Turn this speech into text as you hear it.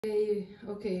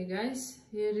Okay guys,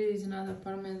 here is another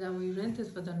apartment that we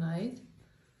rented for the night.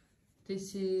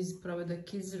 This is probably the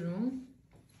kids' room.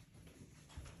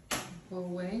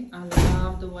 Hallway. I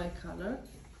love the white color.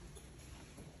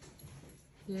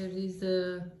 Here is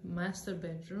the master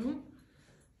bedroom.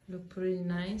 Look pretty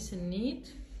nice and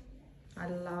neat. I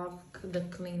love the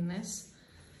cleanness.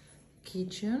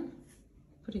 Kitchen,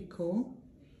 pretty cool.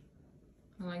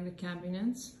 I like the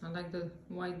cabinets. I like the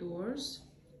white doors.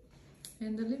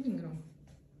 And the living room.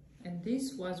 And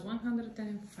this was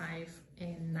 105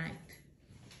 a night,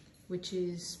 which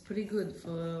is pretty good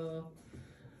for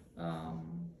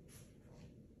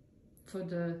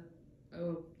the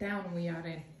town we are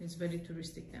in. It's very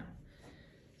touristic town.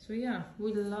 So yeah,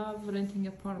 we love renting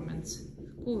apartments.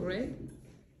 Cool, right?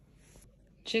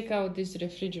 Check out this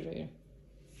refrigerator.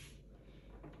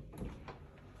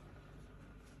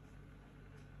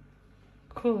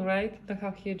 Cool, right? Look how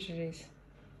huge it is.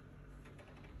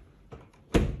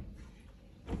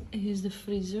 Here's the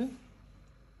freezer.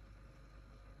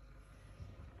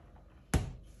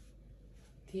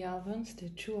 The ovens, the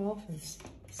two ovens.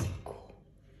 So cool.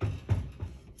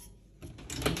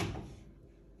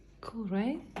 Cool,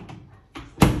 right?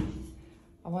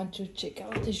 I want to check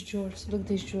out these drawers. Look,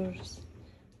 these drawers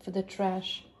for the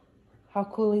trash. How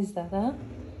cool is that, huh?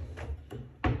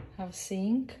 Have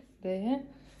sink there.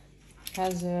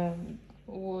 Has a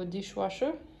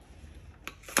dishwasher.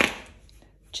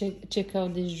 Check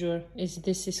out this drawer.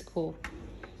 This is cool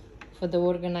for the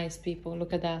organized people.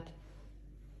 Look at that.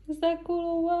 Is that cool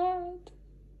or what?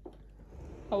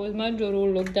 How is my drawer will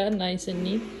look that nice and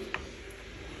neat?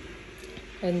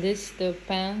 And the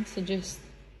pants just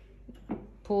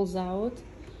pulls out.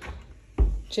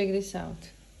 Check this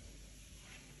out.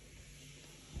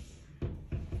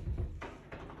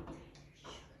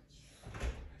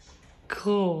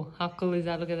 Cool. How cool is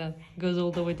that? Look at that. Goes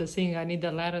all the way to the sink. I need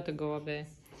the ladder to go up there.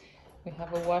 We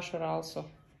have a washer also.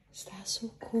 Is that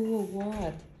so cool?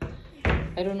 What?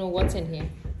 I don't know what's in here.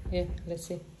 Here, let's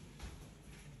see.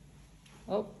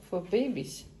 Oh, for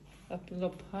babies. A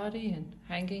little potty and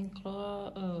hanging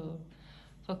for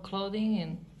clothing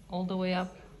and all the way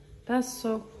up. That's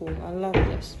so cool. I love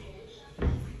this.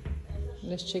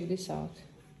 Let's check this out.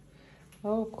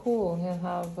 Oh, cool. He'll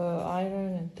have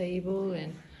iron and table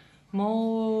and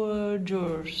more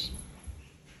drawers.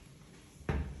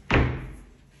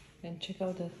 And check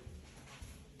out the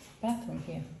bathroom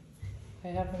here. I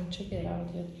haven't checked it out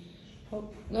yet.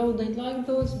 Oh, they like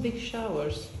those big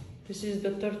showers. This is the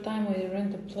third time we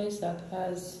rent a place that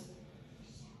has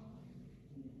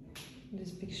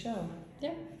this big shower.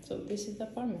 Yeah, so this is the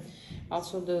apartment.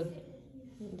 Also,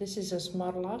 this is a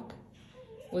smart lock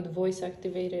with voice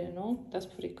activated and all. That's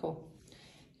pretty cool.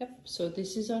 Yep, so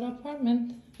this is our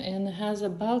apartment and it has a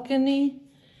balcony.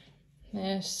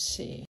 Let's see.